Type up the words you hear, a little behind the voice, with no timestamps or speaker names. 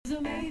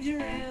major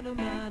and a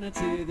minor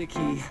to the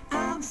key.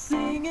 I'm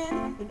singing,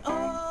 and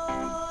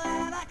all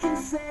that I can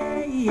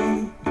say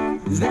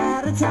is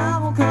that a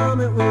time will come,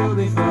 it will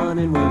be fun,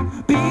 and we'll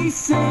be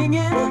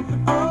singing,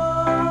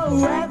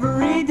 oh,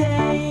 every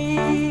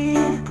day.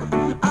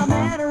 I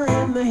met her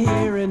in the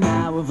here and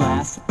now of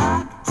last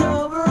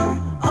October.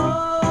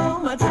 Oh,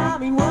 my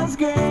timing was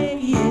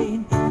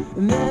great.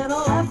 And then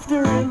I left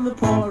her in the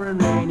pouring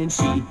rain, and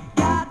she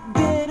got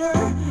bitter.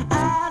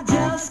 I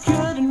just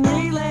couldn't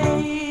relate.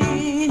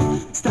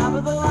 Stop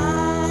at the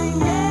line,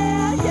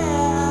 yeah,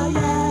 yeah,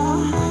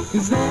 yeah.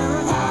 'Cause there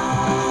are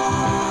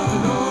times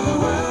when all the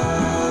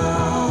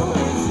world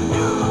is a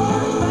new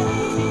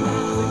baby,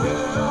 that's a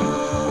girl.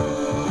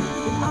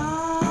 And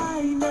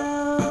I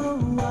know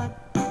what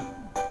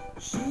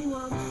she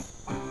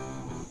wants.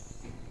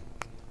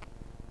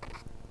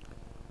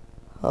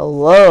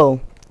 Hello.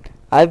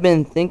 I've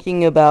been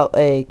thinking about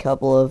a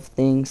couple of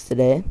things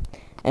today,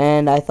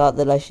 and I thought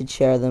that I should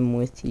share them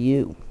with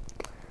you.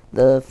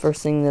 The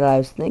first thing that I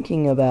was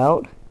thinking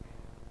about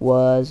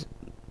was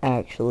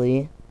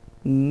actually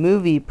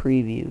movie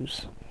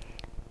previews.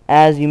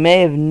 As you may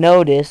have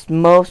noticed,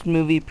 most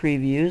movie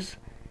previews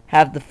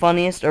have the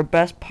funniest or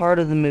best part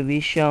of the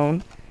movie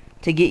shown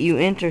to get you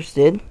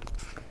interested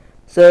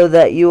so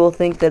that you will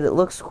think that it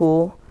looks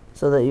cool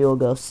so that you will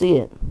go see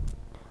it.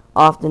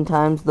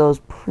 Oftentimes those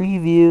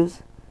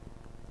previews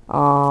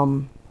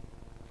can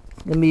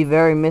be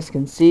very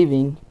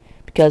misconceiving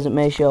because it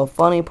may show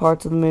funny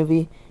parts of the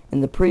movie in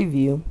the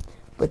preview,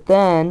 but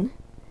then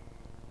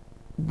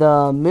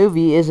the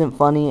movie isn't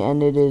funny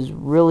and it is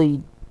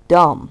really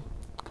dumb.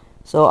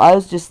 So I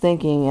was just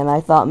thinking, and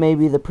I thought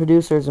maybe the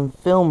producers and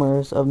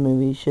filmers of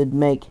movies should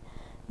make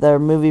their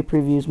movie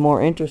previews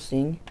more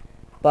interesting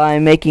by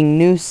making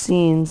new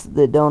scenes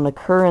that don't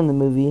occur in the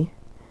movie,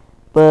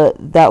 but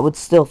that would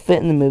still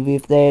fit in the movie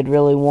if they had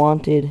really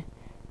wanted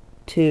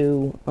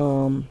to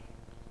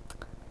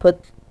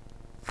but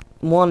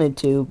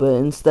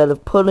instead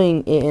of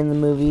putting it in the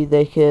movie,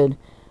 they could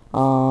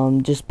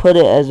just put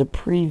it as a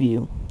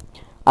preview.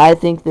 I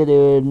think that it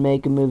would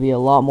make a movie a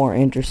lot more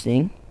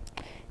interesting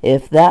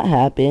if that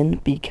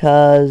happened,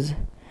 because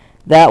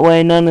that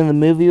way none of the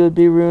movie would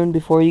be ruined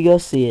before you go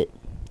see it.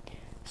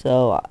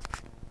 So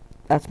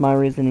that's my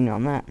reasoning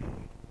on that.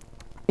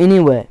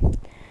 Anyway,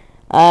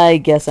 I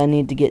guess I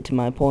need to get to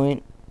my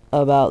point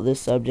about this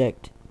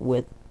subject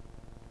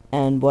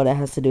and what it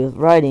has to do with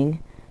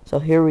writing. So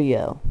here we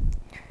go.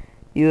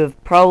 You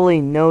have probably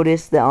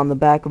noticed that on the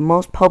back of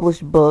most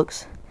published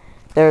books,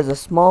 there is a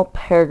small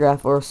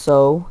paragraph or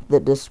so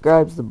that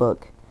describes the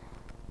book.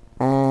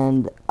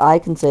 And I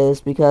can say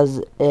this because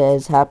it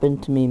has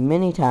happened to me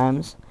many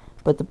times,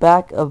 but the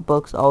back of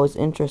books always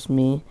interests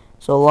me,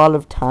 so a lot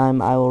of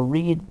time I will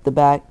read the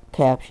back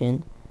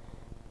caption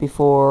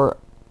before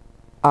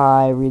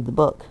I read the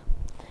book.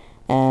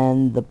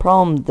 And the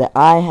problem that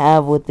I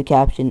have with the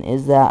caption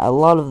is that a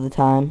lot of the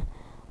time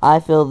I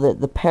feel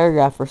that the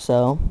paragraph or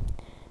so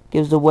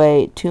gives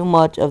away too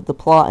much of the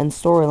plot and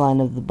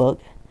storyline of the book,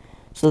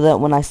 so that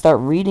when I start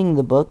reading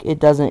the book, it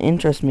doesn't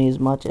interest me as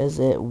much as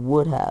it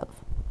would have.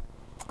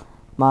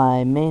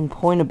 My main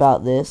point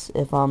about this,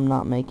 if I'm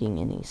not making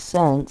any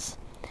sense,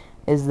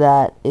 is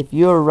that if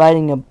you're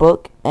writing a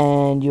book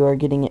and you are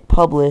getting it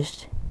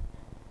published,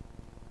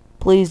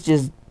 please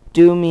just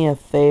do me a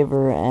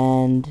favor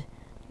and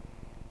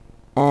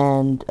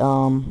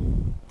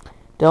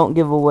don't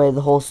give away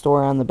the whole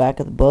story on the back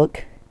of the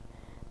book.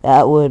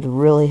 That would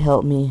really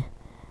help me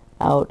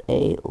out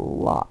a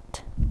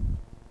lot.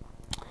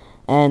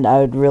 And I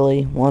would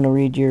really want to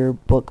read your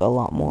book a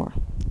lot more.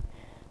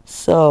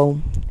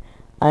 So,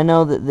 I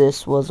know that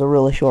this was a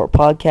really short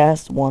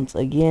podcast once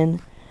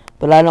again,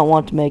 but I don't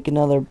want to make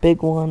another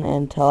big one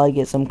until I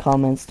get some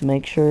comments to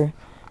make sure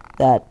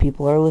that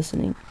people are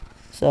listening.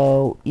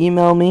 So,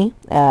 email me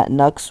at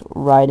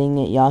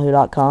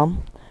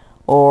nuckswriting@yahoo.com,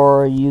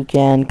 or you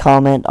can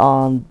comment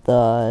on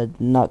the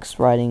Nucks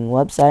Writing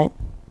website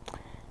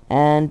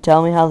and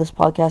tell me how this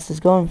podcast is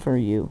going for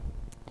you.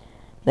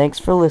 Thanks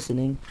for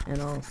listening,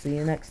 and I'll see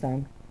you next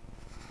time.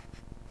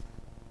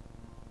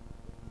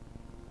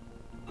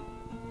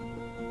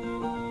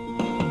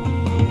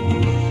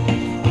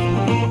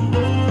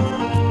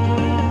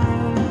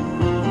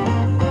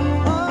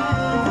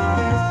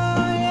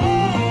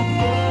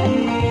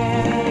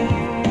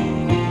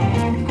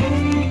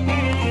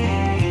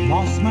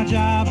 Lost my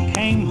job,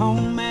 came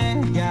home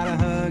mad, got a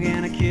hug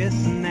and a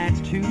kiss, and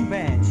that's too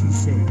bad. She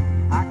said,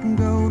 I can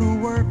go to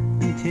work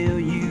until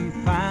you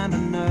find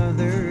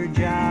another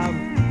job.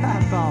 I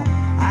thought,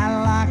 I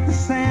like the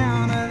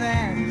sound of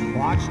that.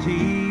 Watch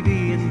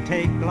TV and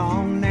take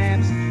long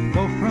naps.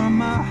 Go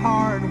from a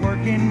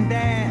hard-working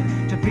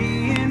dad to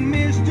being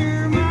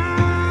Mr.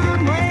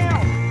 Mom.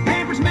 Well,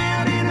 papers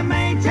melt in a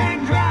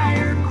Maytag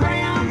dryer.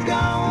 Crayons go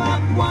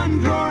up one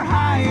drawer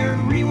higher.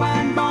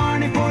 Rewind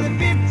Barney for the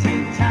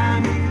 15th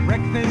time.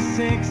 Breakfast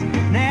 6,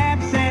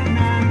 naps at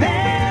 9.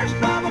 There's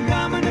bubble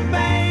gum in the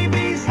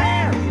baby's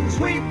hair.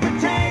 Sweet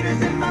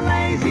potatoes in my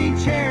lazy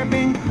chair.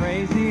 Been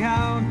crazy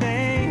all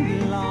day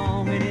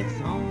long, and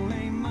it's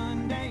only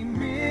Monday,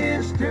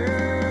 Mr. girl.